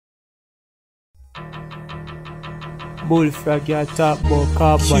Bullfrog, you talk about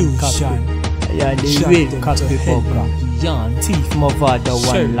carbon copy. Yeah, the real copy bugger. Thief my father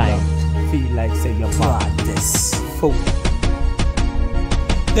one line. Feel like say you're bad this fool.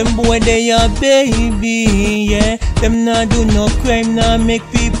 Them boy they are baby, yeah. Them nah do no crime, nah make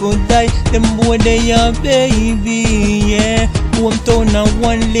people die. Them boy they are baby, yeah. Hometown a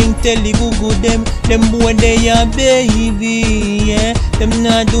one link, tell the Google them. Them boy they are baby, yeah. Them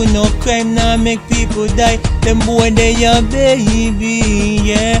nah do no crime, nah make people die. Them boy they are baby,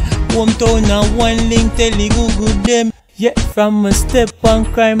 yeah. Hometown a one link, tell the Google them. Yeah, from a step on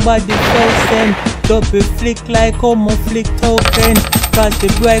crime body thousand. Double flick like homo flick token. Cause the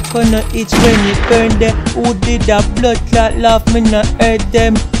bright corner itch when you burn them. Who did that blood clot laugh, me not hurt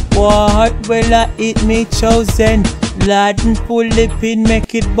them. What will I eat me chosen? Lad and pull the pin,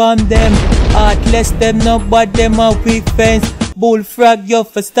 make it bomb them. Heartless them, no but them a weak fence. Bullfrog you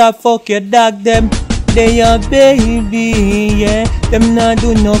for stop fuck your dog them. They are baby, yeah. Them nah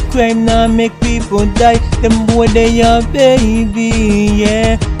do no crime, nah make people die. Them boy they are baby,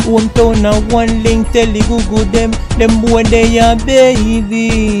 yeah. Hometown a one link, tell the Google them. Them boy they are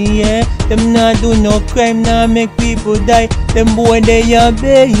baby, yeah. Them nah do no crime, nah make people die. Them boy they are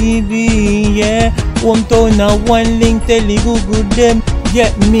baby, yeah. Hometown a one link, tell the Google them.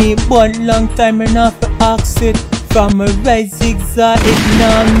 Get me but long time enough to ask it. From a right zigzag it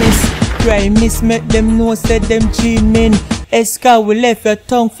nah miss. Cry miss make them know said them dreaming. Esca will left your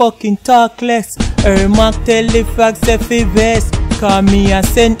tongue fucking talk less. Mark tell the facts if he vest. Call me and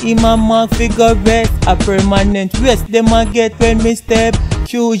send him a mark figure rest. A permanent rest them a get when me step.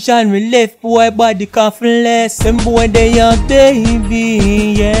 Fusion we left boy body coffin less. Them boy they are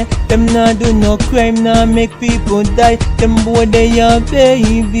baby, yeah. Them nah do no crime, nah make people die. Them boy they are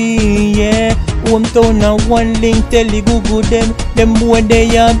baby, yeah. Hometown a one link, tell the Google them. Them boy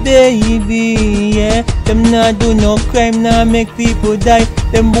they are baby, yeah. Them nah do no crime, nah make people die.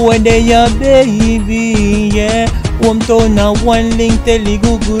 Them boy they are baby, yeah. Hometown a one link, tell the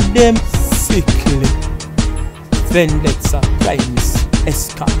Google them. Sickly vendetta, crimes,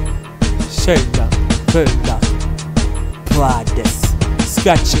 esca, Sheldon, Berda, Prades,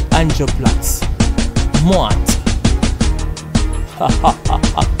 Scratchy, Angioblats, Mort. Ha ha ha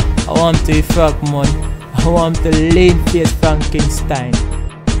ha. I want to frog man. I want to lean face Frankenstein.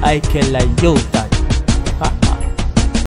 I kill a Yoda.